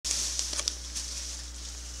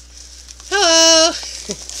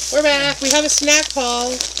We're back. We have a snack haul.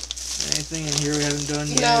 Anything in here we haven't done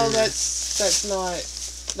yet? No, that's not.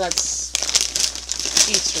 That's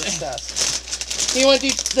Easter stuff. Do you want to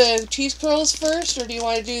do the cheese curls first, or do you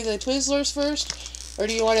want to do the Twizzlers first, or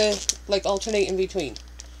do you want to like alternate in between?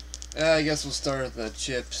 I guess we'll start with the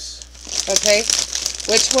chips. Okay.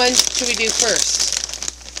 Which one should we do first?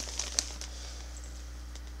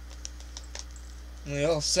 They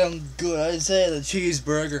all sound good. I'd say the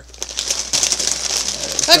cheeseburger.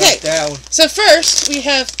 Okay. That one. So first we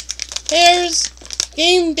have Herr's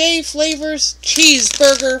Game Day Flavors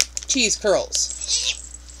Cheeseburger Cheese Curls.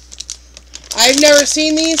 I've never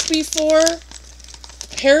seen these before.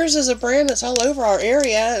 Herr's is a brand that's all over our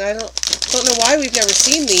area, and I don't know why we've never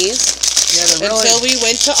seen these until we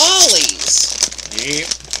went to Ollie's. Yep.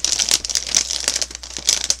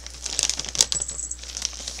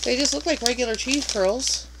 They just look like regular cheese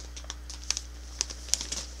curls.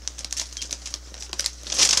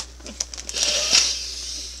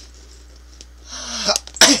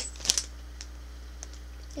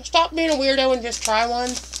 Stop being a weirdo and just try one.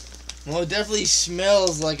 Well, it definitely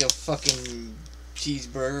smells like a fucking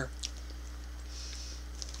cheeseburger.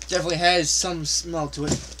 Definitely has some smell to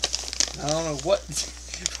it. I don't know what.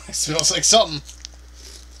 It smells like something.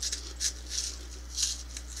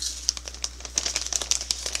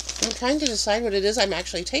 I'm trying to decide what it is I'm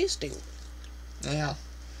actually tasting. Yeah.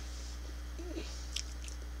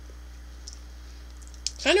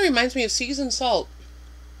 Kind of reminds me of seasoned salt.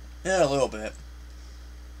 Yeah, a little bit.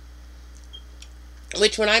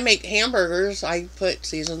 Which, when I make hamburgers, I put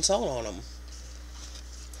seasoned salt on them.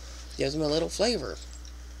 Gives them a little flavor.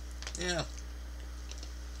 Yeah.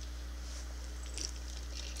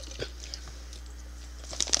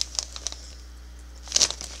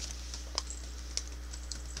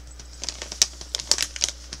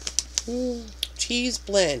 Cheese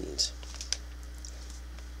blend.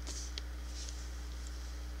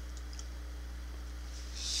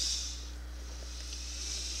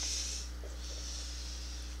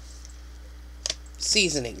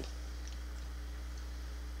 Seasoning.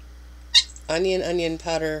 Onion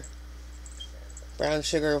powder, brown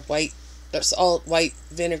sugar, white salt, white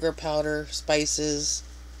vinegar powder, spices.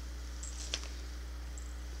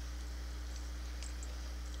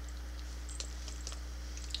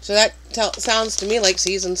 So that sounds to me like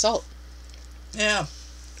seasoned salt. Yeah.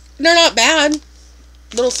 They're not bad.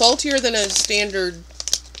 A little saltier than a standard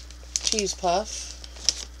cheese puff.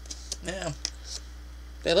 Yeah.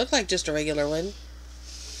 They look like just a regular one.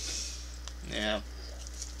 Yeah.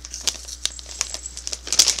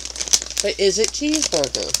 But is it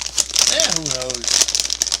cheeseburger? Yeah, who knows?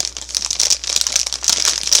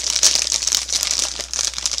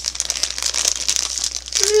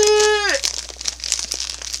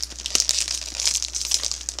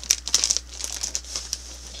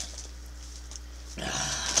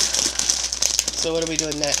 So what are we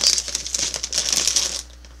doing next?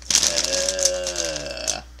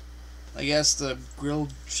 I guess the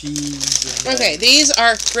grilled cheese. And Okay, these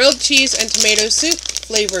are grilled cheese and tomato soup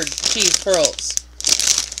flavored cheese curls.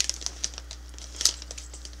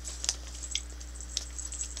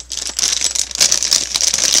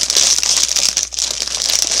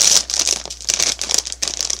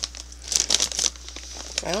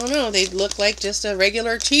 I don't know, they look like just a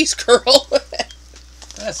regular cheese curl.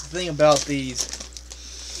 That's the thing about these.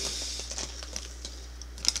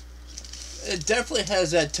 It definitely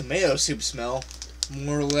has that tomato soup smell,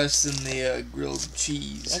 more or less than the grilled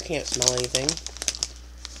cheese. I can't smell anything.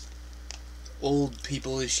 Old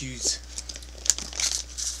people issues.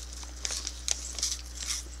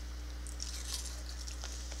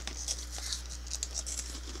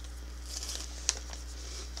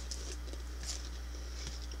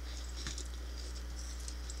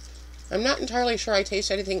 I'm not entirely sure I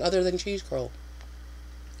taste anything other than cheese curl.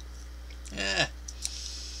 Yeah.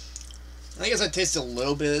 I guess I taste a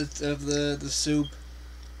little bit of the soup.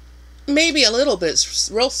 Maybe a little bit. It's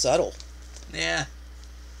real subtle. Yeah.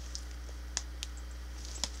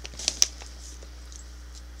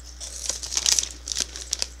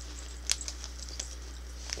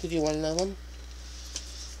 Did you want another one?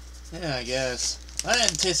 Yeah, I guess. I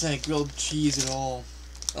didn't taste any grilled cheese at all.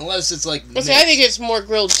 Unless it's like Well, see, I think it's more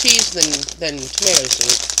grilled cheese than tomato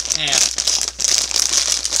soup. Yeah.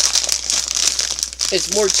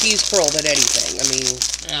 It's more cheese curl than anything. I mean...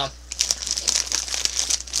 Yeah.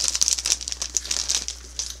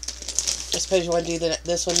 I suppose you want to do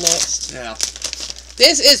this one next? Yeah.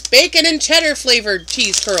 This is bacon and cheddar flavored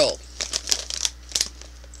cheese curl.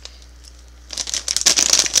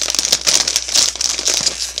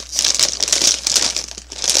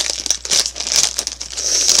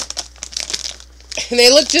 And they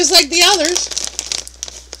look just like the others.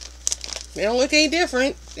 They don't look any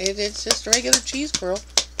different. It's just a regular cheese curl.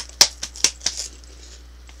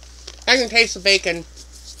 I can taste the bacon.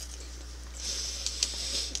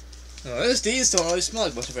 No, these don't really smell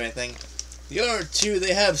like much of anything. The other two,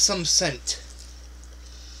 they have some scent.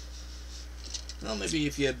 Well, maybe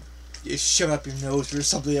if you shove up your nose or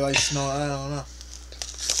something, you might smell it. I don't know.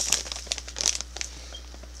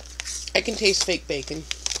 I can taste fake bacon.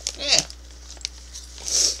 Yeah.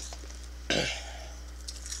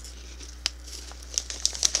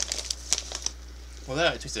 Well,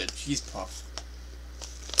 that I tasted a cheese puff.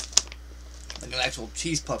 Like an actual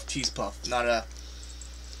cheese puff, not a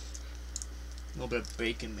little bit of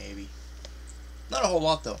bacon, maybe. Not a whole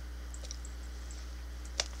lot, though.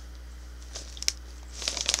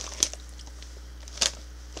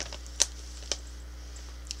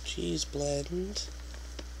 Cheese blend.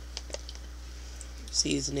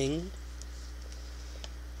 Seasoning.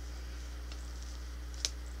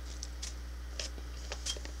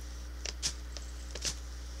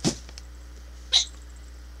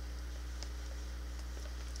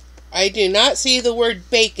 I do not see the word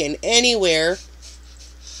bacon anywhere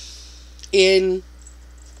in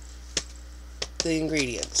the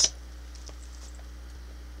ingredients.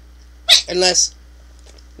 Unless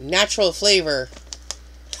natural flavor.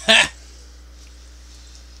 Ha!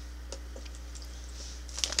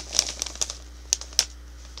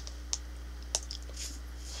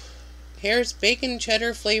 Herr's bacon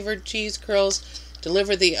cheddar flavored cheese curls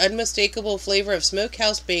deliver the unmistakable flavor of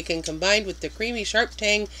smokehouse bacon combined with the creamy sharp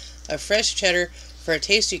tang of fresh cheddar for a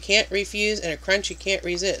taste you can't refuse and a crunch you can't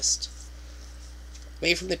resist.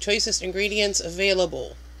 Made from the choicest ingredients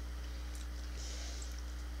available.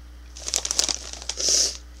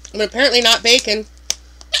 But apparently not bacon.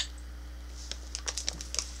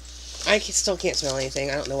 I still can't smell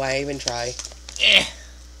anything. I don't know why I even try.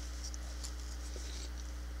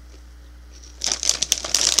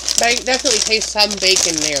 But I definitely taste some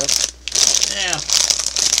bacon there. Yeah.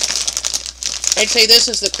 I'd say this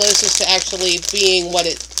is the closest to actually being what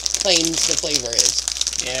it claims the flavor is.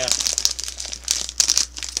 Yeah.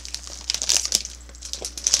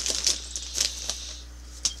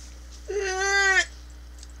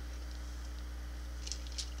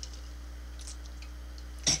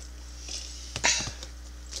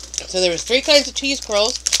 So there was 3 kinds of cheese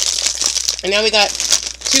curls, and now we got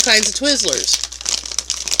 2 kinds of Twizzlers,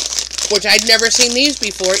 which I'd never seen these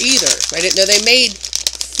before either. I didn't know they made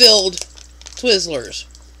filled Twizzlers.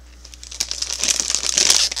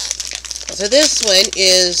 So this one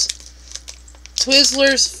is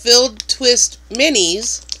Twizzlers Filled Twist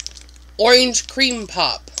Minis Orange Cream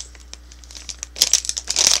Pop.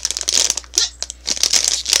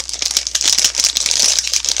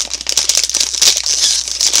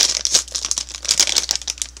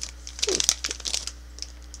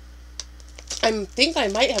 I think I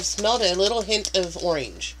might have smelled a little hint of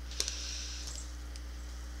orange.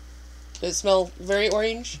 Does it smell very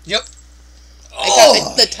orange? Yep. I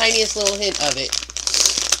got the tiniest little hint of it.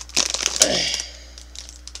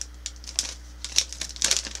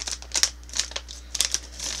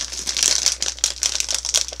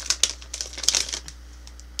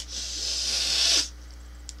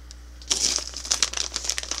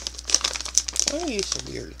 Why are you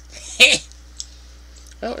so weird?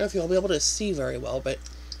 I don't know if you'll be able to see very well, but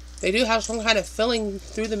they do have some kind of filling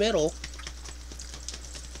through the middle.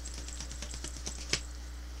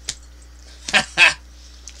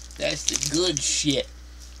 That's the good shit.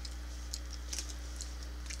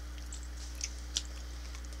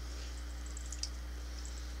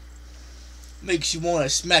 Makes you want to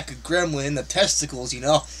smack a gremlin in the testicles, you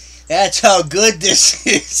know? That's how good this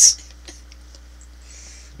is.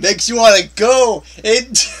 Makes you want to go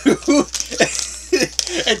into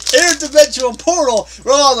an interdimensional portal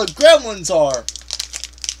where all the gremlins are.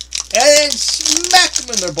 And then smack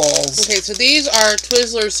them in their balls. Okay, so these are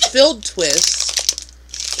Twizzlers Filled Twists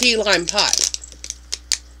Key Lime Pie.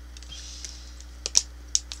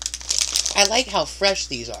 I like how fresh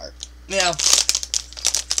these are. Yeah.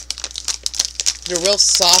 They're real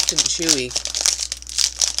soft and chewy.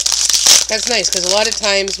 That's nice, because a lot of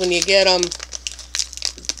times when you get them,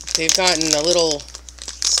 they've gotten a little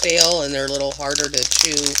stale and they're a little harder to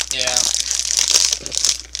chew. Yeah.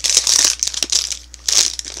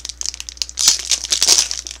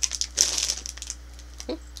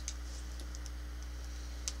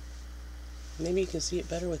 Maybe you can see it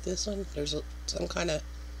better with this one. There's some kind of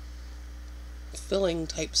filling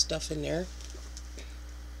type stuff in there.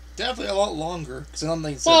 Definitely a lot longer. Cause I don't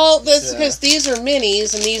think well, that's because these are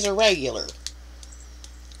minis and these are regular.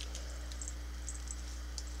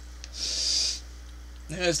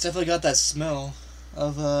 Yeah, it's definitely got that smell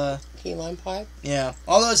of, key lime pie? yeah.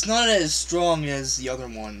 Although it's not as strong as the other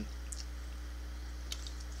one.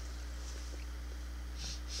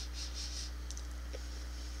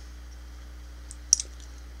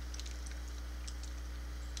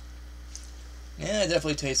 Yeah, it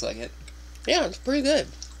definitely tastes like it. Yeah, it's pretty good.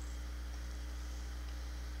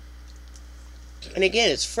 And again,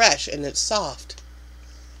 it's fresh and it's soft.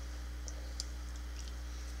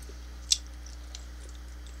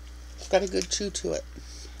 It's got a good chew to it.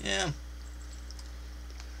 Yeah.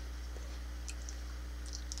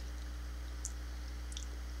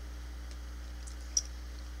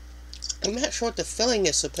 I'm not sure what the filling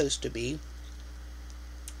is supposed to be.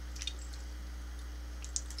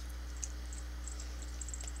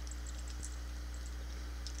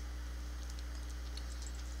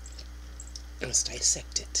 Let's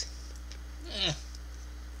dissect it.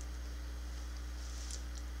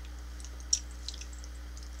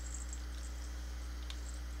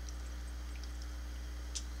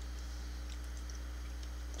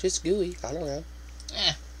 Just gooey. I don't know.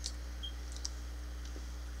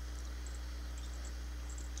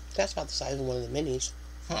 That's about the size of one of the minis.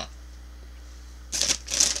 Huh.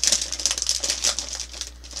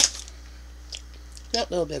 Nope, a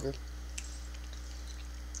little bigger.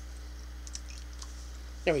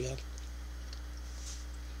 There we go.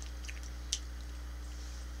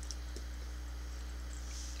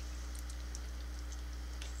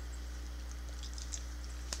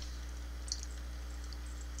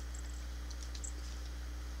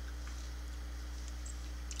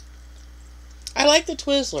 I like the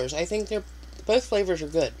Twizzlers. I think they're both flavors are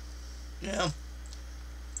good. Yeah.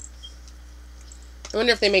 I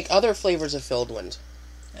wonder if they make other flavors of filled ones.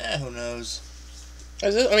 Who knows?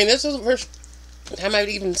 I mean, this is the first time I've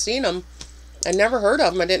even seen them. I never heard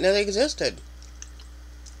of them. I didn't know they existed.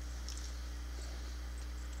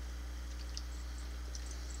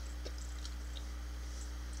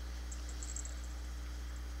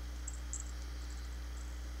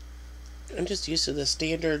 I'm just used to the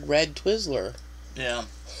standard red Twizzler. Yeah.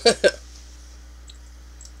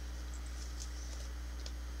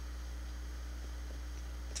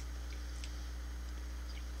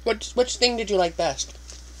 Which thing did you like best?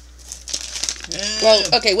 Well,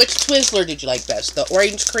 okay, which Twizzler did you like best? The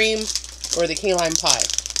orange cream or the key lime pie?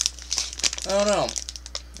 I don't know.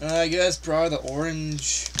 I guess probably the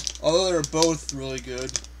orange. Although they're both really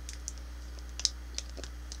good.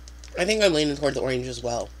 I think I'm leaning toward the orange as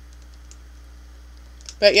well.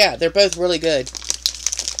 But yeah, they're both really good.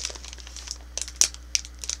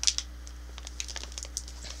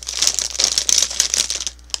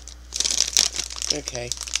 Okay.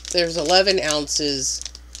 There's 11 ounces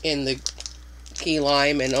in the key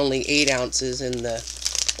lime and only 8 ounces in the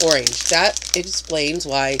orange. That explains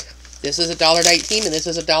why this is $1.19 and this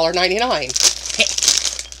is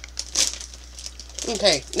 $1.99.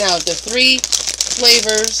 Okay, now the 3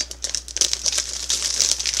 flavors.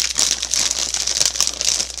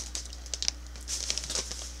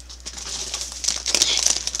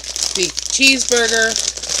 The cheeseburger,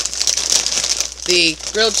 the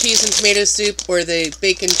grilled cheese and tomato soup, or the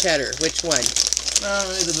bacon cheddar. Which one?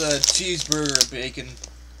 Either the cheeseburger or bacon.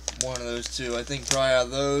 One of those two. I think probably out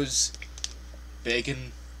of those,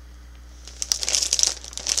 bacon.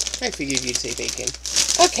 I figured you'd say bacon.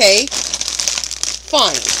 Okay.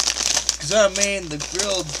 Fine. Because I mean, the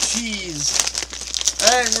grilled cheese,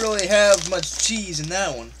 I didn't really have much cheese in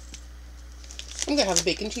that one. I'm going to have a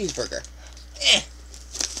bacon cheeseburger.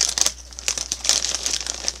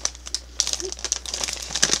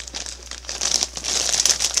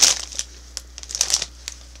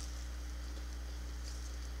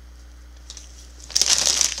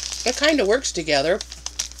 It kind of works together.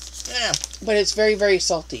 Yeah. But it's very, very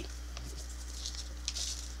salty.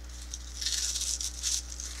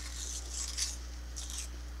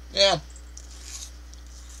 Yeah.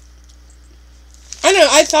 I don't know.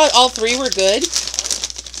 I thought all 3 were good.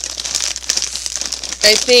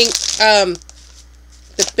 I think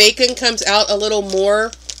the bacon comes out a little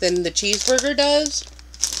more than the cheeseburger does.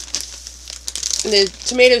 And the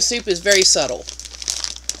tomato soup is very subtle.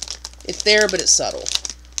 It's there, but it's subtle.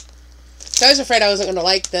 So I was afraid I wasn't going to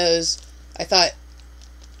like those. I thought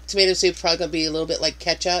tomato soup's probably going to be a little bit like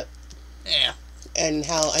ketchup. Yeah. And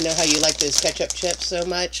how I know how you like those ketchup chips so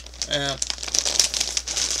much. Yeah.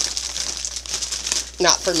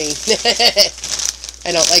 Not for me.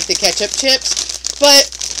 I don't like the ketchup chips. But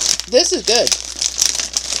this is good.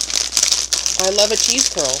 I love a cheese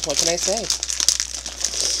curl. What can I say?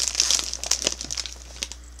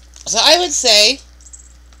 So I would say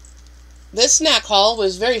this snack haul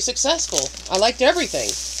was very successful. I liked everything.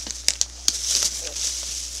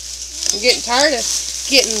 I'm getting tired of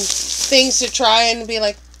getting things to try and be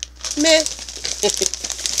like, meh.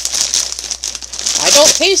 I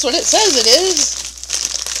don't taste what it says it is.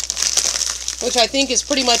 Which I think is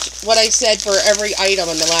pretty much what I said for every item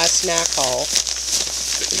in the last snack haul.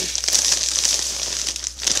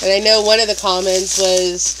 And I know one of the comments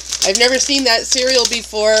was, I've never seen that cereal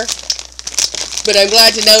before, but I'm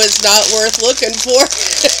glad to know it's not worth looking for.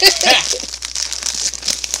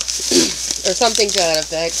 Or something to that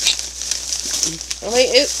effect. I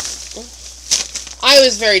mean, I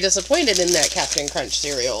was very disappointed in that Captain Crunch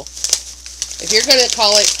cereal. If you're going to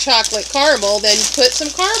call it chocolate caramel, then put some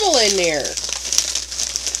caramel in there.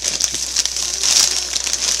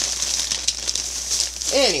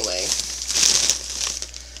 Anyway.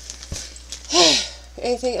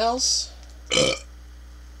 Anything else?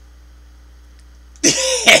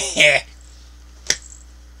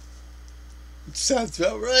 Sounds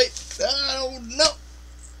about right. I don't know.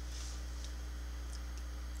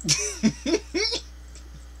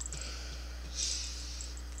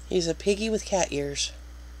 He's a piggy with cat ears.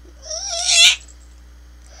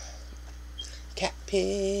 Cat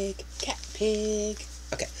pig, cat pig.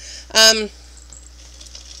 Okay. I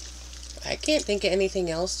can't think of anything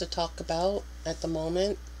else to talk about at the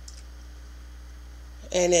moment.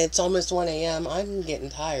 And it's almost 1 a.m. I'm getting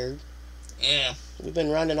tired. Yeah. We've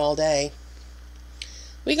been running all day.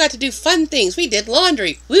 We got to do fun things. We did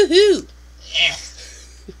laundry. Woohoo! Yeah.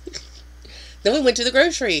 Then we went to the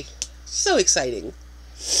grocery. So exciting.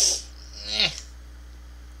 Yeah.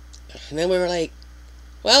 And then we were like,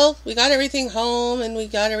 well, we got everything home and we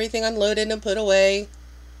got everything unloaded and put away.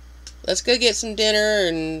 Let's go get some dinner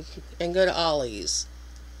and go to Ollie's.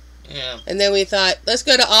 Yeah. And then we thought, let's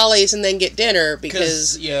go to Ollie's and then get dinner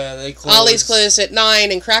because yeah, they close. Ollie's closed at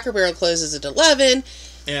 9 and Cracker Barrel closes at 11.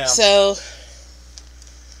 Yeah. So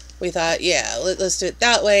we thought, yeah, let's do it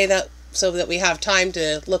that way, so that we have time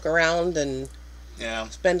to look around and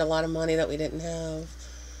spend a lot of money that we didn't have.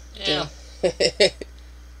 Yeah.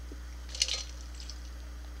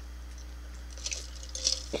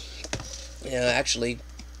 Yeah, actually,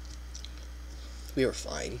 we were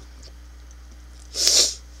fine.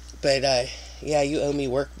 But, yeah, you owe me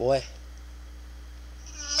work, boy.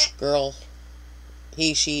 Girl.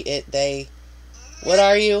 He, she, it, they. What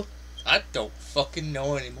are you? I don't fucking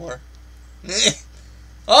know anymore.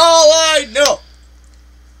 All I know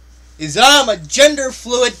is I'm a gender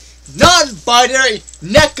fluid, non-binary,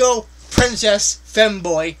 neko, princess,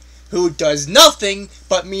 femboy who does nothing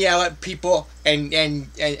but meow at people and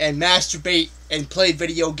masturbate and play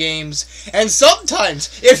video games. And sometimes,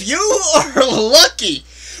 if you are lucky,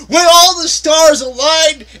 when all the stars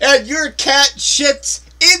align and your cat shits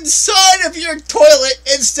inside of your toilet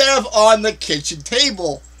instead of on the kitchen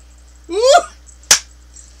table. Woo!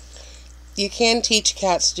 You can teach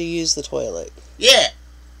cats to use the toilet. Yeah.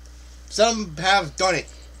 Some have done it.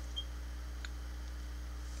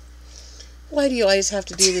 Why do you always have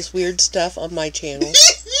to do this weird stuff on my channel?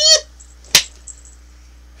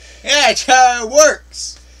 Yeah, that's how it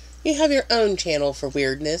works. You have your own channel for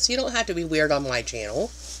weirdness. You don't have to be weird on my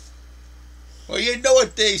channel. Well, you know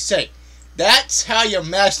what they say. That's how you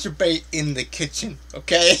masturbate in the kitchen,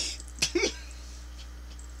 okay?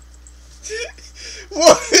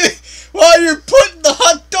 While you're putting the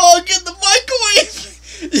hot dog in the microwave,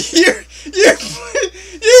 you're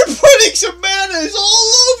putting some mayonnaise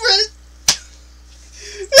all over it.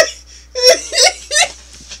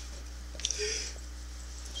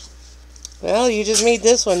 Well, you just made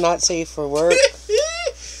this one not safe for work.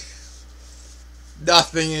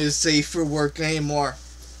 Nothing is safe for work anymore.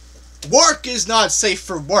 Work is not safe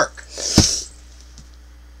for work.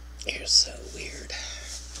 You're so weird.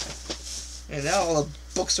 And now all the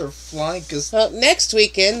books are flying because... Well, next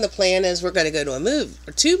weekend, the plan is we're going to go to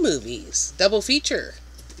two movies. Double feature.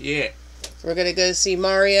 Yeah. We're going to go see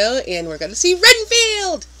Mario, and we're going to see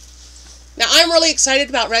Renfield. Now, I'm really excited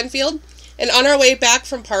about Renfield. And on our way back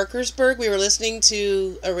from Parkersburg, we were listening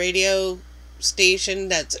to a radio station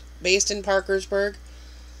that's based in Parkersburg.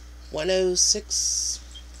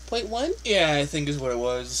 106.1? Yeah, I think is what it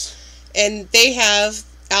was. And they have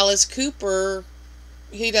Alice Cooper.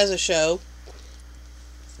 He does a show.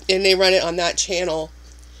 And they run it on that channel.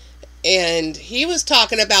 And he was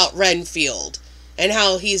talking about Renfield. And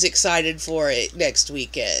how he's excited for it next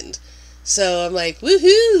weekend. So I'm like,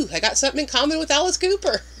 woohoo! I got something in common with Alice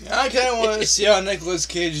Cooper. I kind of want to see how Nicolas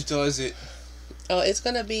Cage does it. Oh, it's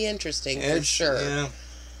going to be interesting for sure. Yeah.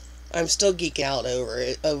 I'm still geek out over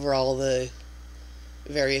it, over all the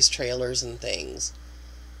various trailers and things.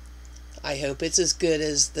 I hope it's as good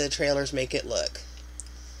as the trailers make it look.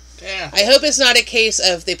 Yeah. Yeah. I hope it's not a case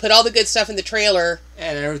of they put all the good stuff in the trailer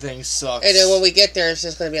and everything sucks. and then when we get there, it's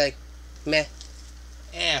just going to be like, meh.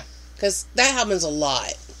 Yeah. Because that happens a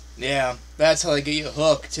lot. Yeah, that's how they get you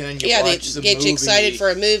hooked, and you watch the movie. Yeah, they get you excited for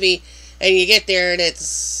a movie, and you get there, and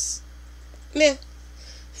it's meh.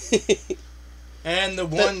 And the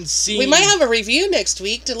one scene... We might have a review next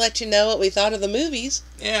week to let you know what we thought of the movies.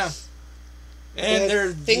 Yeah. And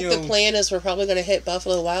I think the plan is we're probably going to hit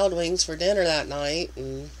Buffalo Wild Wings for dinner that night.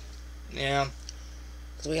 And yeah.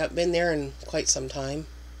 Because we haven't been there in quite some time.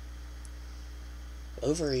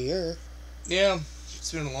 Over a year. Yeah.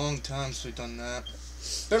 It's been a long time since we've done that.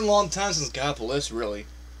 It's been a long time since Gallipolis, really.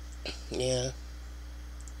 Yeah.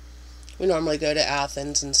 We normally go to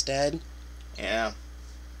Athens instead. Yeah.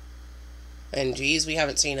 And geez, we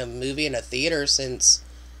haven't seen a movie in a theater since,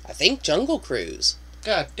 I think, Jungle Cruise.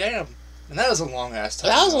 God damn. And that was a long ass time.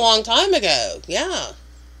 That was a long time ago, yeah.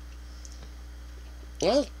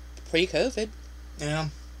 Well, pre-COVID. Yeah.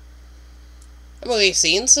 I mean, we've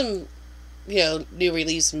seen some, new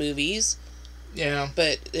release movies. Yeah.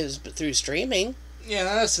 But it was through streaming. Yeah,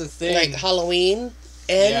 that's the thing. Like Halloween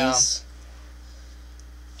Ends. Yeah.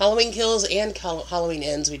 Halloween Kills and Halloween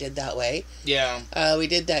Ends we did that way. Yeah. We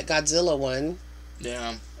did that Godzilla one.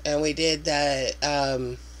 Yeah. And we did that,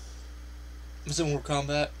 was it Mortal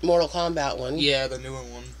Kombat? Mortal Kombat one. Yeah, the newer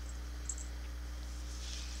one.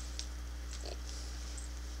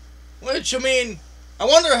 Which, I mean, I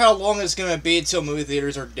wonder how long it's going to be until movie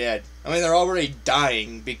theaters are dead. I mean, they're already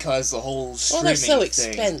dying because the whole streaming they're so thing.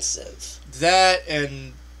 Expensive. That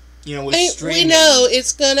and, with streaming. We know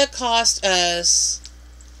it's going to cost us,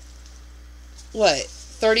 what,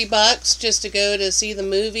 $30 just to go to see the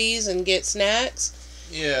movies and get snacks?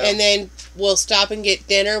 Yeah. And then we'll stop and get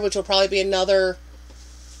dinner, which will probably be another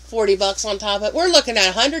 $40 on top of it. We're looking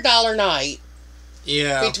at a $100 night.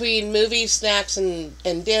 Yeah. Between movies, snacks, and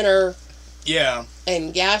dinner. Yeah.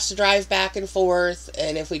 And gas to drive back and forth.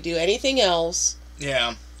 And if we do anything else.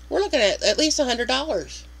 Yeah. We're looking at least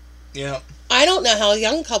 $100. Yeah. I don't know how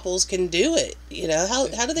young couples can do it.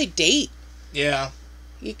 How do they date? Yeah.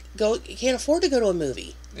 You can't afford to go to a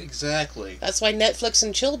movie. Exactly. That's why Netflix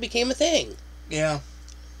and chill became a thing. Yeah.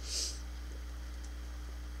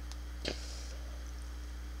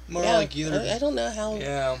 More like either. I don't know how.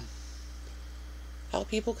 Yeah. How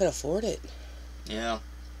people can afford it. Yeah.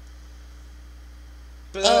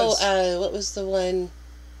 But what was the one?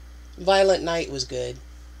 Violent Night was good.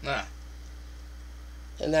 Nah.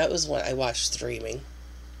 And that was one I watched streaming.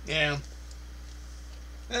 Yeah.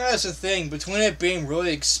 And that's the thing. Between it being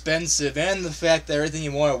really expensive and the fact that everything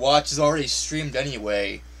you want to watch is already streamed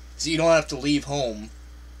anyway, so you don't have to leave home.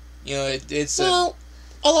 It's a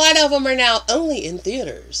lot of them are now only in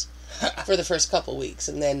theaters for the first couple weeks,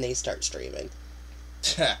 and then they start streaming.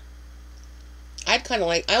 I'd kind of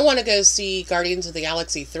I want to go see Guardians of the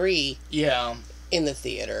Galaxy 3 in the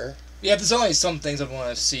theater. Yeah, there's only some things I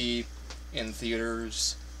want to see in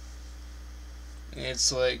theaters.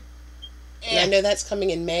 It's like... And I know that's coming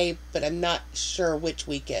in May, but I'm not sure which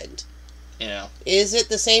weekend. Yeah. Is it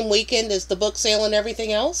the same weekend as the book sale and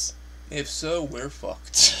everything else? If so, we're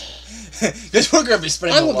fucked. Because we're going to be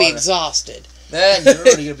spending I'm going to be exhausted. Then you're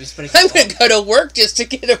already going to be spending I'm going to go to work just to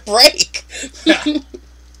get a break.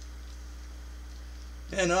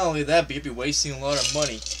 And not only that, but you'd be wasting a lot of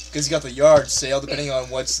money. Because you got the yard sale, depending on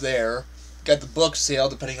what's there. You got the book sale,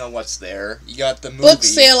 depending on what's there. You got the movie. Book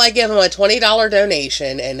sale, I give them a $20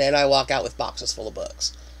 donation, and then I walk out with boxes full of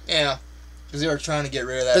books. Yeah. Because they were trying to get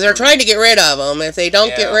rid of that. Because they're trying to get rid of them. If they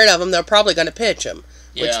don't get rid of them, they're probably going to pitch them.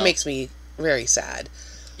 Which makes me very sad.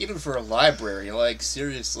 Even for a library,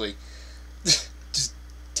 seriously. Just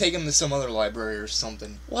take them to some other library or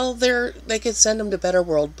something. Well, they could send them to Better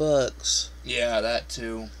World Books. Yeah, that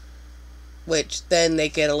too. Which then they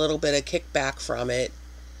get a little bit of kickback from it.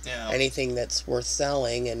 Yeah. Anything that's worth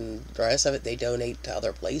selling, and the rest of it they donate to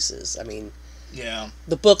other places. I mean... Yeah.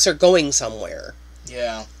 The books are going somewhere.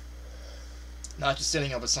 Yeah. Not just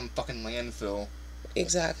sitting up at some fucking landfill.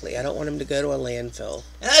 Exactly. I don't want them to go to a landfill.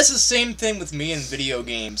 And that's the same thing with me in video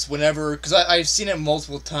games. Whenever... Because I've seen it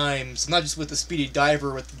multiple times. Not just with the Speedy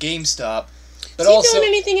Diver with GameStop. But Is he doing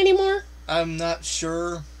anything anymore? I'm not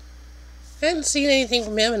sure. I haven't seen anything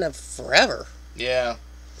from him in forever. Yeah.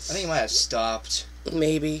 I think he might have stopped.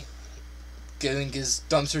 Maybe. Getting his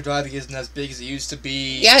dumpster diving isn't as big as it used to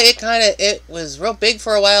be. Yeah, it was real big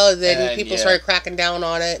for a while, and then people started cracking down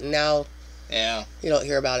on it, and now... Yeah. You don't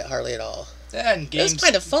hear about it hardly at all. That and it was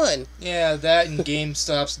kind of fun. Yeah, that and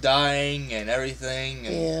GameStop's dying and everything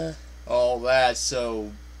and all that.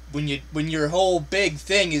 So when your whole big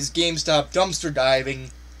thing is GameStop dumpster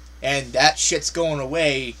diving and that shit's going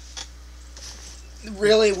away,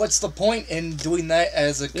 really, what's the point in doing that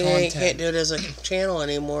as a content? You can't do it as a channel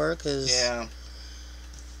anymore, because... Yeah.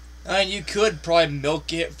 I mean, you could probably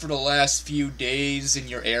milk it for the last few days in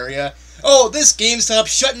your area. Oh, this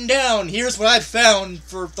GameStop's shutting down. Here's what I found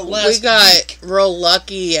for the last week. We got real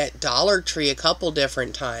lucky at Dollar Tree a couple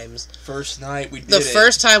different times. First night we did it. The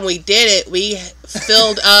first time we did it, we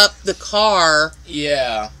filled up the car.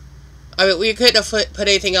 Yeah. I mean, we couldn't have put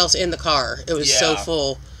anything else in the car. It was so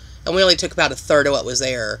full. And we only took about a third of what was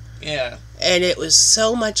there. Yeah. And it was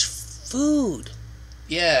so much food.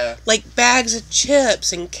 Yeah. Like bags of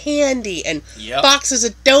chips and candy and boxes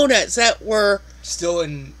of donuts that were... still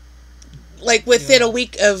in... like within a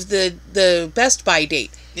week of the Best Buy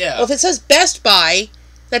date. Yeah. Well, if it says Best Buy,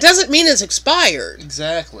 that doesn't mean it's expired.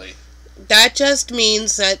 Exactly. That just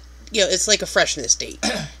means that, it's like a freshness date.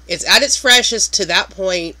 It's at its freshest to that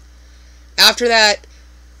point. After that,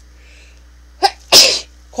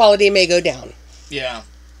 quality may go down. Yeah.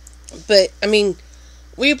 But, I mean,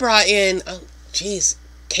 we brought in,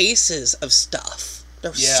 cases of stuff. There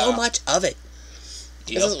was so much of it.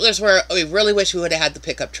 Yep. This is where we really wish we would have had the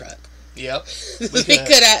pickup truck. Yep. We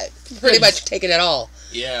could have pretty much taken it all.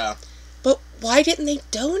 Yeah. But why didn't they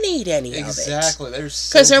donate any of it? Exactly.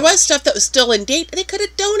 Because there was stuff that was still in date, and they could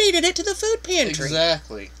have donated it to the food pantry.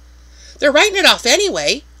 Exactly. They're writing it off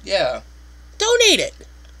anyway. Yeah. Donate it.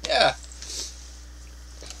 Yeah.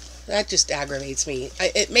 That just aggravates me.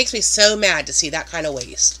 It makes me so mad to see that kind of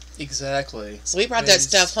waste. Exactly. So we brought that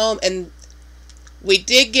stuff home, and we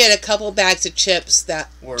did get a couple bags of chips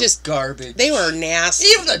that were just garbage. They were nasty.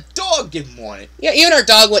 Even the dog didn't want it. Yeah, even our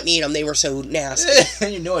dog wouldn't eat them. They were so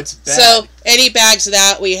nasty. You know it's bad. So any bags of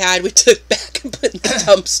that we had, we took back and put in the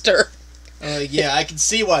dumpster. Yeah, I can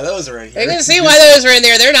see why those are in here. I can see why those are in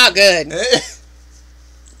there. They're not good.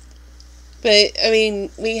 But, I mean,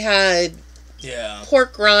 we had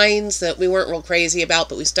pork rinds that we weren't real crazy about,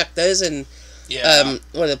 but we stuck those in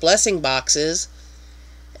one of the blessing boxes.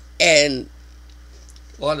 And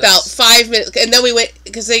about 5 minutes, and then we went,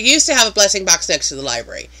 because they used to have a blessing box next to the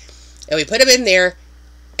library. And we put them in there,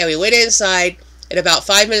 and we went inside, and about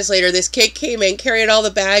 5 minutes later, this kid came in, carrying all the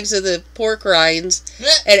bags of the pork rinds,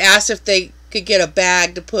 and asked if they could get a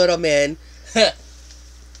bag to put them in. I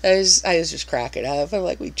was just cracking up. I'm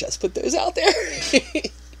like, we just put those out there.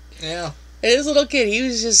 Yeah. And this little kid, he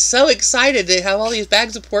was just so excited to have all these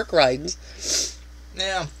bags of pork rinds.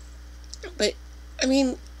 Yeah. But, I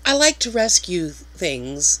mean, I like to rescue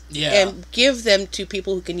things and give them to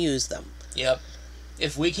people who can use them. Yep.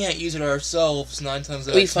 If we can't use it ourselves, 9 times out of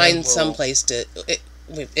 10, we find some place to...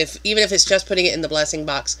 even if it's just putting it in the blessing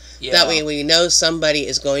box, that way we know somebody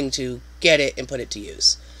is going to get it and put it to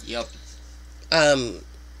use. Yep.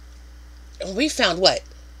 We found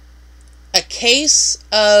a case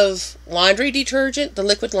of laundry detergent, the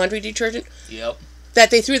liquid laundry detergent. Yep. That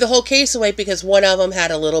they threw the whole case away because one of them had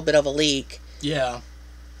a little bit of a leak. Yeah.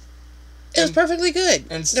 It was perfectly good.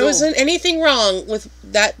 And there wasn't anything wrong with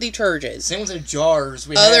that detergent. Same with the jars.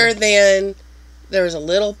 Other than there was a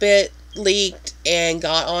little bit leaked and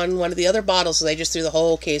got on one of the other bottles, so they just threw the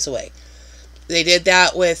whole case away. They did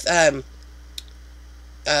that with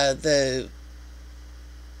the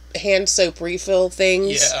hand soap refill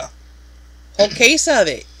things. Yeah. Whole case of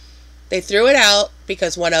it. They threw it out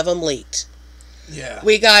because one of them leaked. Yeah.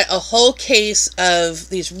 We got a whole case of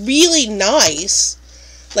these really nice,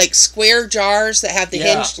 like, square jars that have the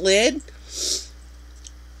hinged lid.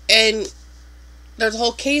 And there's a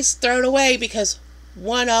whole case thrown away because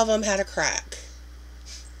one of them had a crack.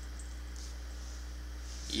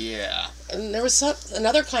 Yeah. And there was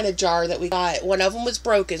another kind of jar that we got. One of them was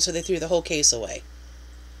broken, so they threw the whole case away.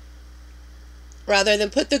 Rather than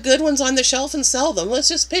put the good ones on the shelf and sell them, let's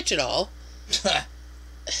just pitch it all.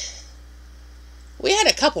 We had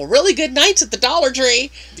a couple really good nights at the Dollar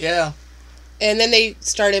Tree. Yeah. And then they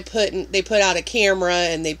put out a camera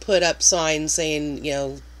and they put up signs saying,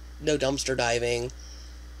 no dumpster diving.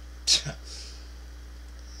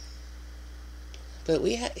 But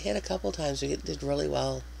we hit a couple times. We did really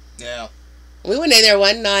well. Yeah. We went in there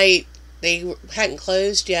one night. They hadn't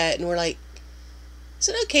closed yet, and we're like, is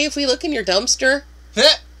it okay if we look in your dumpster?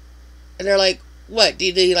 And they're like, what, do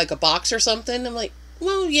you need like a box or something? I'm like,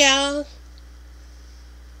 well, yeah.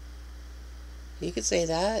 You could say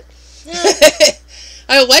that.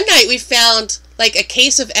 Yeah. One night we found like a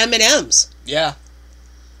case of M&Ms. Yeah.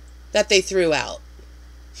 That they threw out.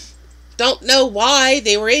 Don't know why.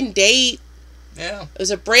 They were in date. Yeah. It was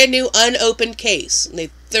a brand new unopened case, and they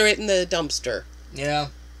threw it in the dumpster. Yeah.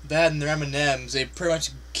 That and their M&Ms, they pretty much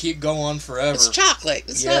keep going on forever. It's chocolate.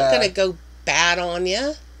 It's not going to go bad on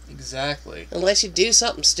you. Exactly. Unless you do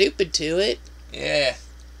something stupid to it. Yeah.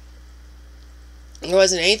 There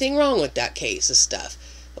wasn't anything wrong with that case of stuff.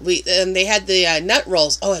 And they had the nut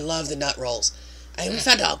rolls. Oh, I love the nut rolls. We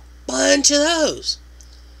found a bunch of those.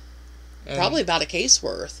 Probably about a case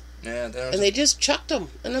worth. Yeah, and they just chucked them.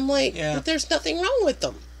 And I'm like, but there's nothing wrong with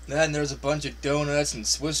them. Then there's a bunch of donuts and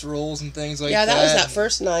Swiss rolls and things like that. Yeah, that was that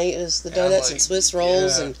first night. It was the donuts and Swiss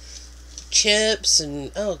rolls and chips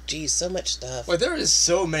and, oh, geez, so much stuff. Well, there is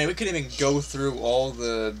so many. We couldn't even go through all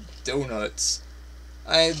the donuts.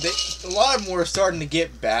 A lot of them were starting to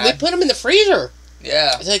get bad. We put them in the freezer.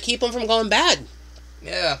 Yeah. To keep them from going bad.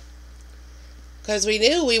 Yeah. Because we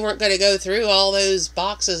knew we weren't going to go through all those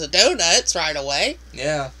boxes of donuts right away.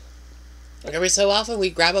 Yeah. And every so often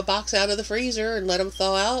we'd grab a box out of the freezer and let them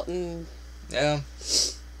thaw out. And yeah.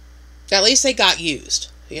 At least they got used,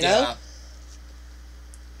 you know?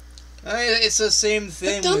 I mean, it's the same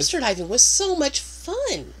thing. But dumpster diving was so much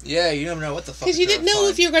fun. Yeah, you never know what the fuck. Because you didn't know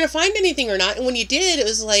if you were going to find anything or not. And when you did, it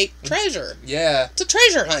was like treasure. Yeah. It's a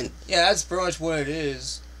treasure hunt. Yeah, that's pretty much what it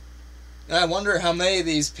is. And I wonder how many of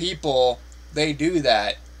these people, they do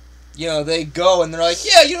that. You know, they go and they're like,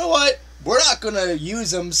 yeah, you know what? We're not going to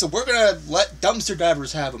use them, so we're going to let dumpster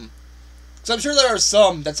divers have them. So I'm sure there are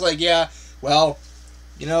some that's like, yeah, well,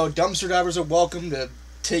 you know, dumpster divers are welcome to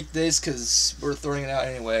take this because we're throwing it out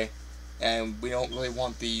anyway. And we don't really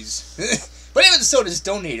want these. But even so, just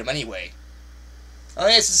donate them anyway. I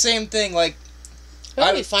mean, it's the same thing, like...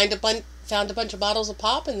 Well, we found a bunch of bottles of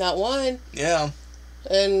pop in that one. Yeah.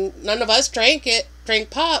 And none of us drank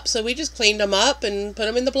pop, so we just cleaned them up and put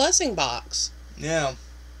them in the blessing box. Yeah.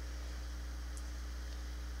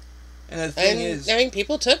 And the thing is... I mean,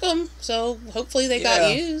 people took them, so hopefully they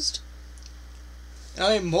got used.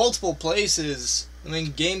 I mean, multiple places, I mean,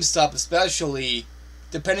 GameStop especially,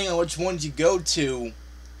 depending on which ones you go to,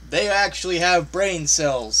 they actually have brain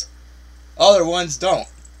cells. Other ones don't.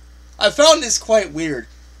 I found this quite weird.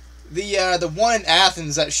 The one in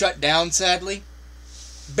Athens that shut down, sadly,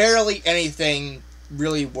 barely anything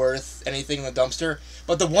really worth anything in the dumpster.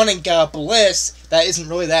 But the one in Gallipolis that isn't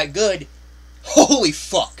really that good, holy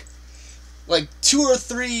fuck. Like 2 or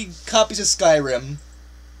 3 copies of Skyrim.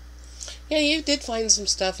 Yeah, you did find some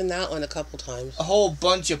stuff in that one a couple times. A whole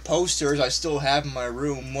bunch of posters I still have in my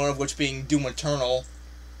room, one of which being Doom Eternal,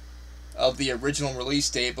 of the original release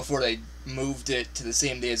date before they moved it to the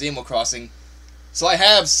same day as Animal Crossing. So I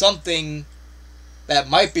have something that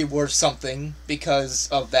might be worth something because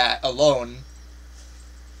of that alone.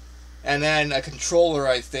 And then a controller,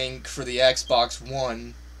 I think, for the Xbox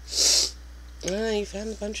One. You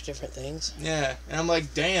found a bunch of different things. Yeah, and I'm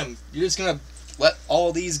like, damn, you're just gonna let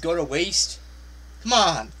all these go to waste? Come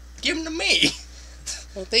on, give them to me.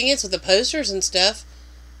 Well, the thing is, with the posters and stuff,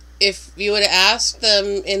 if you would have asked them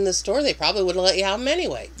in the store, they probably would have let you have them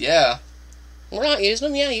anyway. Yeah. We're not using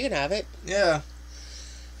them. Yeah, you can have it. Yeah.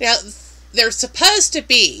 Now, there's supposed to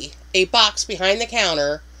be a box behind the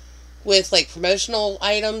counter with, like, promotional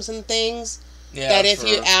items and things that if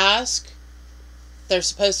you ask, they're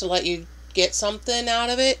supposed to let you get something out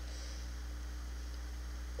of it.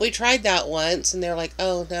 We tried that once, and they're like,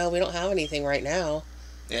 oh, no, we don't have anything right now.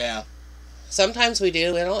 Yeah. Sometimes we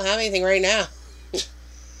do. We don't have anything right now.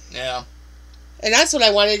 Yeah. And that's what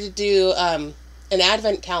I wanted to do, an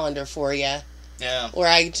advent calendar for you. Yeah. Where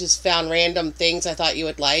I just found random things I thought you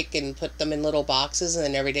would like and put them in little boxes, and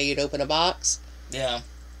then every day you'd open a box. Yeah.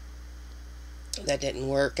 That didn't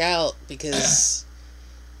work out because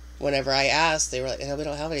whenever I asked, they were like, no, we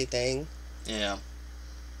don't have anything. Yeah.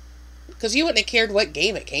 Because you wouldn't have cared what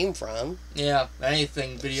game it came from. Yeah,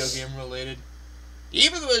 anything video game related.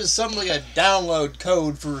 Even if it was something like a download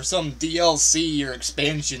code for some DLC or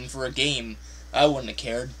expansion for a game, I wouldn't have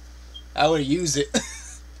cared. I would have used it.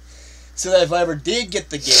 So that if I ever did get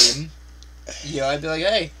the game, you know, I'd be like,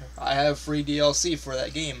 hey, I have free DLC for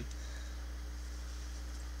that game.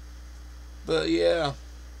 But yeah.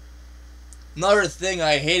 Another thing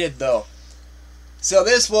I hated though. So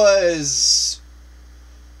this was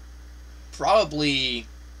probably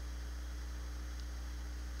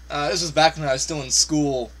this was back when I was still in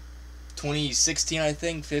school, 2016 I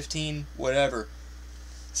think, 15, whatever.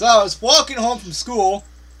 So I was walking home from school,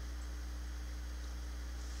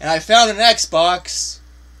 and I found an Xbox.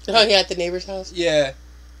 Oh yeah, at the neighbor's house? Yeah.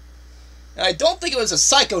 And I don't think it was a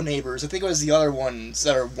Psycho Neighbors, I think it was the other ones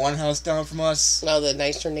that are one house down from us. Oh, the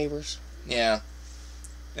nicer neighbors. Yeah.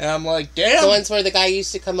 And I'm like, damn! The ones where the guy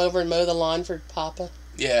used to come over and mow the lawn for Papa?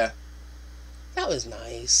 Yeah. That was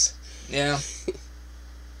nice. Yeah.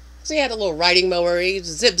 So he had a little riding mower, he'd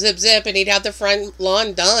zip, zip, zip, and he'd have the front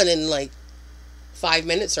lawn done in like 5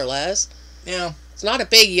 minutes or less. Yeah. It's not a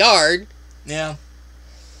big yard. Yeah.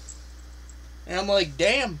 And I'm like,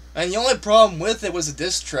 damn. And the only problem with it was the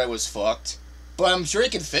disc tray was fucked. But I'm sure you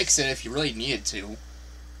can fix it if you really needed to.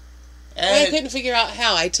 I couldn't figure out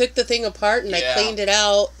how. I took the thing apart and I cleaned it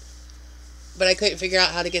out, but I couldn't figure out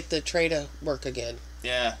how to get the tray to work again.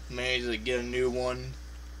 Yeah, maybe just get a new one.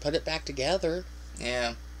 Put it back together.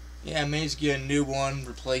 Yeah. Yeah, maybe just get a new one,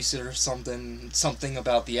 replace it or something. Something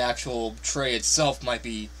about the actual tray itself might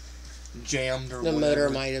be jammed or whatever. The motor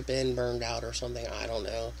might have been burned out or something. I don't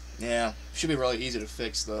know. Yeah. Should be really easy to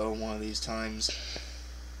fix, though, one of these times.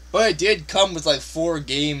 But it did come with, like, 4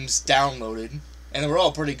 games downloaded. And they were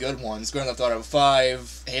all pretty good ones. Grand Theft Auto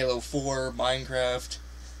 5, Halo 4, Minecraft.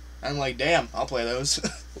 I'm like, damn, I'll play those.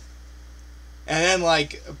 And then,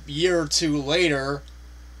 like, a year or 2 later,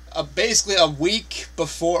 basically a week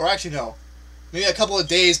before, or actually no, maybe a couple of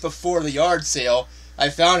days before the yard sale, I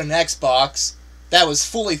found an Xbox that was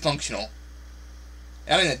fully functional.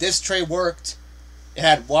 I mean, the disc tray worked. It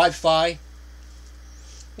had Wi-Fi.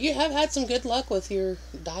 You have had some good luck with your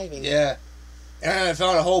diving. Yeah. And I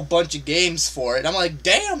found a whole bunch of games for it. And I'm like,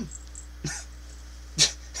 damn!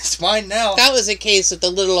 It's mine now. That was a case of the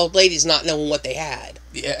little old ladies not knowing what they had.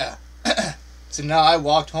 Yeah. So now I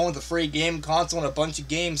walked home with a free game console and a bunch of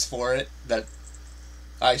games for it that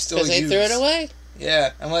I still use. Because they threw it away?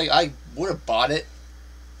 Yeah. I'm like, I would have bought it.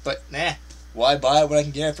 But, nah. Why buy it when I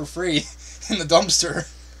can get it for free in the dumpster?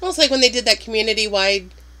 Well, it's like when they did that community-wide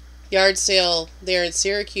yard sale there in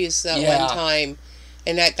Syracuse that one time.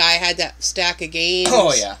 And that guy had that stack of games.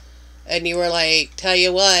 Oh, yeah. And you were like, tell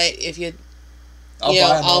you what, if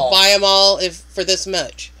I'll buy them all for this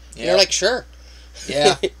much. Yeah. And you're like, sure.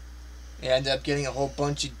 Yeah. I ended up getting a whole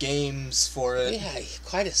bunch of games for it. Yeah,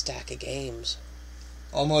 quite a stack of games.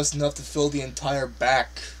 Almost enough to fill the entire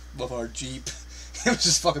back of our Jeep. It was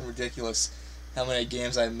just fucking ridiculous how many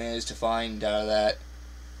games I managed to find out of that.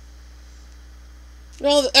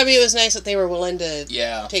 Well, I mean, it was nice that they were willing to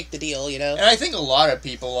take the deal, you know? And I think a lot of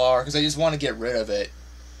people are, because they just want to get rid of it.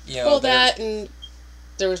 You know, well, that, and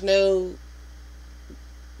there was no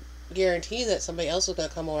guarantee that somebody else was going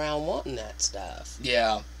to come around wanting that stuff.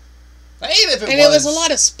 Yeah. Even if it was a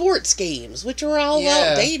lot of sports games, which were all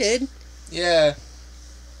outdated. Yeah.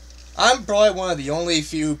 I'm probably one of the only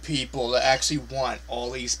few people that actually want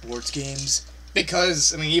all these sports games.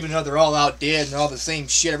 Because, I mean, even though they're all outdated and they're all the same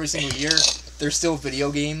shit every single year, they're still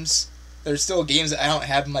video games. They're still games that I don't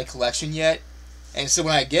have in my collection yet. And so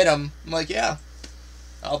when I get them, I'm like, yeah,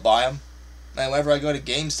 I'll buy them. And whenever I go to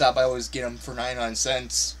GameStop, I always get them for 99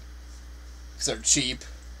 cents. Because they're cheap.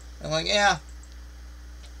 I'm like, yeah.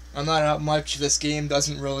 I'm not out much. This game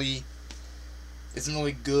isn't really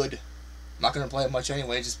good. I'm not going to play it much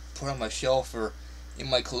anyway. Just put it on my shelf or in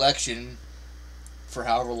my collection for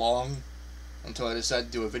however long until I decide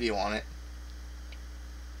to do a video on it.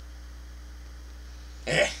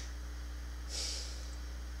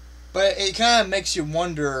 But it kind of makes you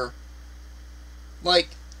wonder, like,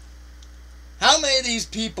 how many of these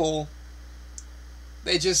people,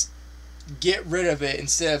 they just get rid of it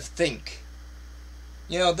instead of think?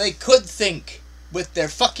 You know, they could think with their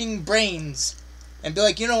fucking brains and be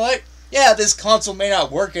like, you know what? Yeah, this console may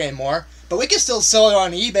not work anymore, but we can still sell it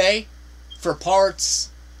on eBay for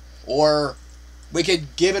parts, or we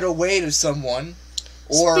could give it away to someone.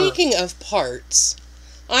 Or speaking of parts,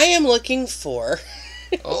 I am looking for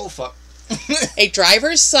oh fuck. a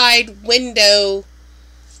driver's side window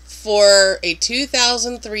for a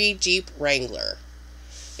 2003 Jeep Wrangler.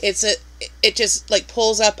 It just like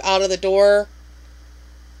pulls up out of the door,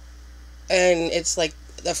 and it's like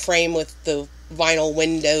the frame with the vinyl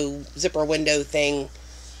window, zipper window thing.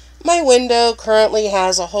 My window currently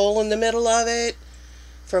has a hole in the middle of it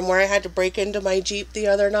from where I had to break into my Jeep the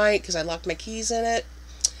other night because I locked my keys in it.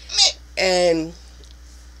 And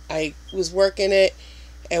I was working it,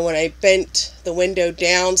 and when I bent the window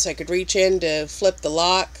down so I could reach in to flip the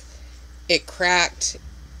lock, it cracked,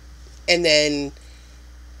 and then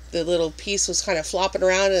the little piece was kind of flopping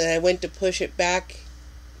around, and I went to push it back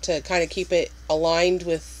to kind of keep it aligned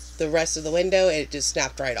with the rest of the window, and it just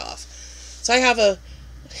snapped right off. So I have a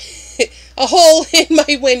hole in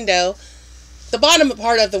my window. The bottom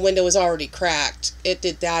part of the window was already cracked. It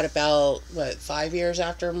did that about, 5 years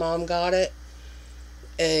after Mom got it.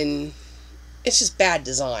 And it's just bad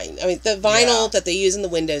design. I mean, the vinyl that they use in the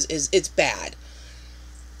windows it's bad.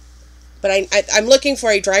 But I'm looking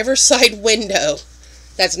for a driver's side window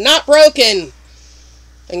that's not broken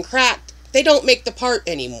and cracked. They don't make the part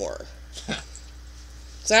anymore.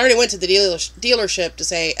 So I already went to the dealership to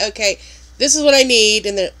say, okay, this is what I need.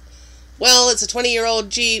 And it's a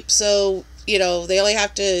 20-year-old Jeep, so, you know, they only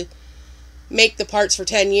have to make the parts for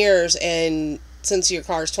 10 years. And since your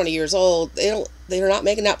car is 20 years old, they're not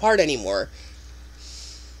making that part anymore.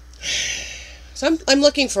 So I'm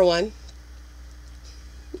looking for one.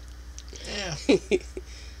 Yeah.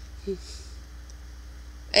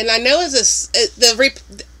 And I know the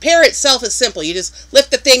repair itself is simple. You just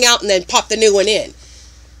lift the thing out and then pop the new one in.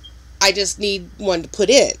 I just need one to put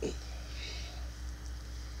in.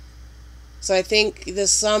 So I think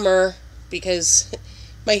this summer, because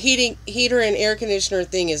my heater and air conditioner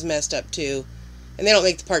thing is messed up too, and they don't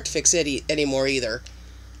make the part to fix it anymore either.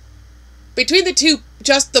 Between the two,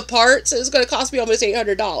 just the parts, it was going to cost me almost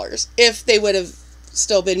 $800 if they would have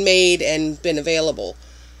still been made and been available.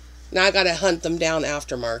 Now I got to hunt them down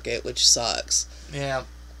aftermarket, which sucks. Yeah.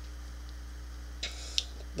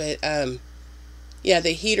 But yeah,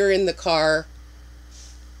 the heater in the car,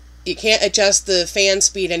 you can't adjust the fan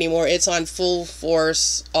speed anymore. It's on full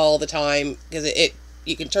force all the time because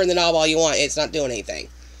you can turn the knob all you want. It's not doing anything.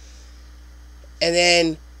 And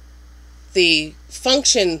then the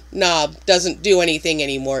function knob doesn't do anything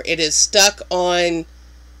anymore. It is stuck on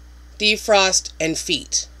defrost and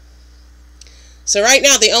feet. So right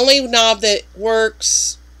now, the only knob that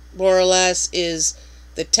works, more or less, is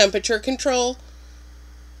the temperature control.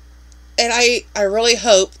 And I really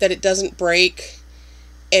hope that it doesn't break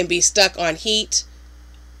and be stuck on heat,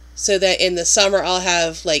 so that in the summer I'll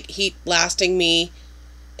have, like, heat blasting me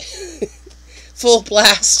full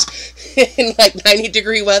blast in, like,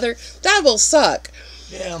 90-degree weather. That will suck.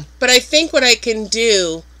 Yeah. But I think what I can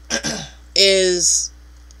do is,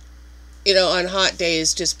 you know, on hot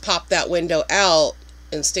days, just pop that window out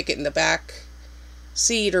and stick it in the back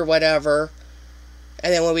seat or whatever.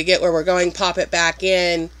 And then when we get where we're going, pop it back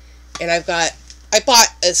in. And I bought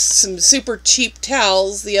some super cheap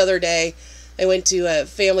towels the other day. I went to a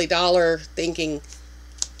Family Dollar thinking,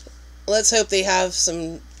 let's hope they have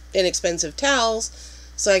some inexpensive towels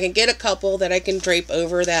so I can get a couple that I can drape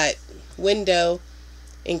over that window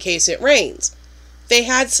in case it rains. They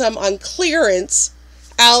had some on clearance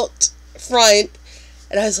out front,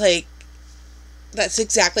 and I was like, that's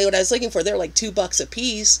exactly what I was looking for. They're like $2 a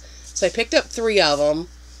piece. So I picked up 3 of them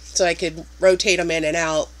so I could rotate them in and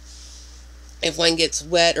out if one gets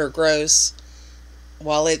wet or gross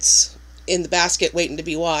while it's in the basket waiting to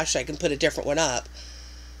be washed. I can put a different one up.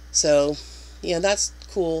 So yeah, that's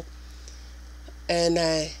cool. And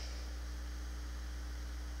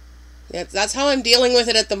yeah, that's how I'm dealing with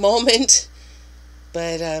it at the moment.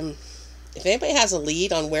 But if anybody has a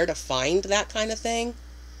lead on where to find that kind of thing,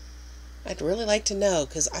 I'd really like to know,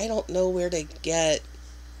 because I don't know where to get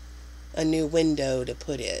a new window to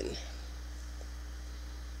put in.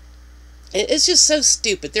 It's just so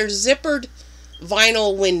stupid. They're zippered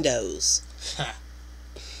vinyl windows.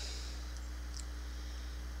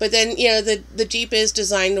 But then, you know, the Jeep is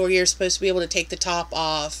designed where you're supposed to be able to take the top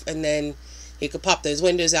off, and then you could pop those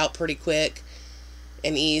windows out pretty quick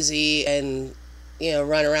and easy and, you know,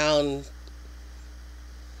 run around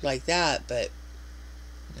like that. But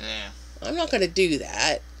yeah, I'm not going to do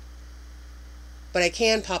that. But I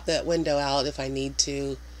can pop that window out if I need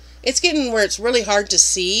to. It's getting where it's really hard to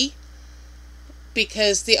see,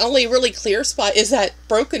 because the only really clear spot is that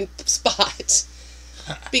broken spot.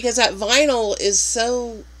 Because that vinyl is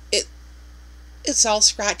so, it's all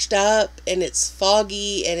scratched up and it's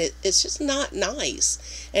foggy and it's just not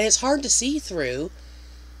nice. And it's hard to see through.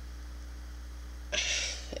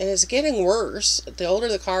 And it's getting worse. The older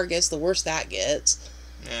the car gets, the worse that gets.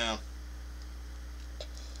 Yeah.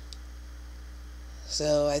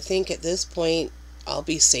 So I think at this point, I'll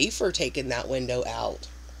be safer taking that window out.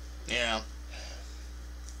 Yeah.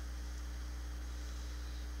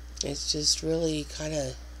 It's just really kind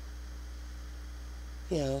of,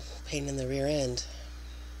 you know, pain in the rear end.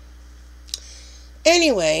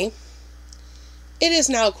 Anyway, it is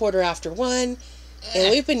now 1:15,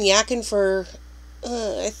 and we've been yakking for,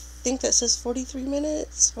 I think that says 43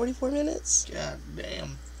 minutes, 44 minutes. God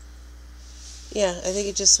damn. Yeah, I think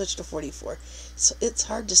it just switched to 44. So it's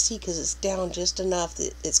hard to see because it's down just enough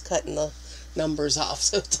that it's cutting the numbers off,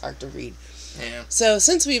 so it's hard to read. Yeah. So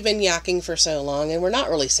since we've been yakking for so long, and we're not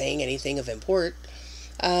really saying anything of import,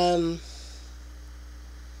 I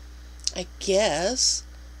guess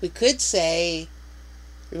we could say,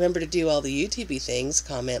 remember to do all the YouTube things: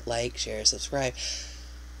 comment, like, share, subscribe,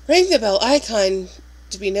 ring the bell icon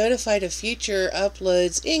to be notified of future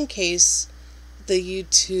uploads in case the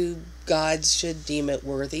YouTube gods should deem it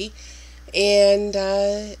worthy. And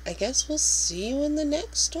I guess we'll see you in the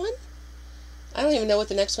next one. I don't even know what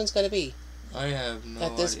the next one's going to be. I have no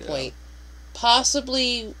idea. At this point.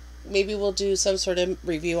 Possibly, maybe we'll do some sort of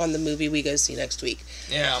review on the movie we go see next week.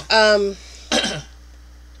 Yeah. Other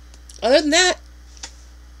than that,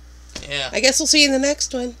 yeah. I guess we'll see you in the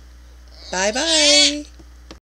next one. Bye-bye.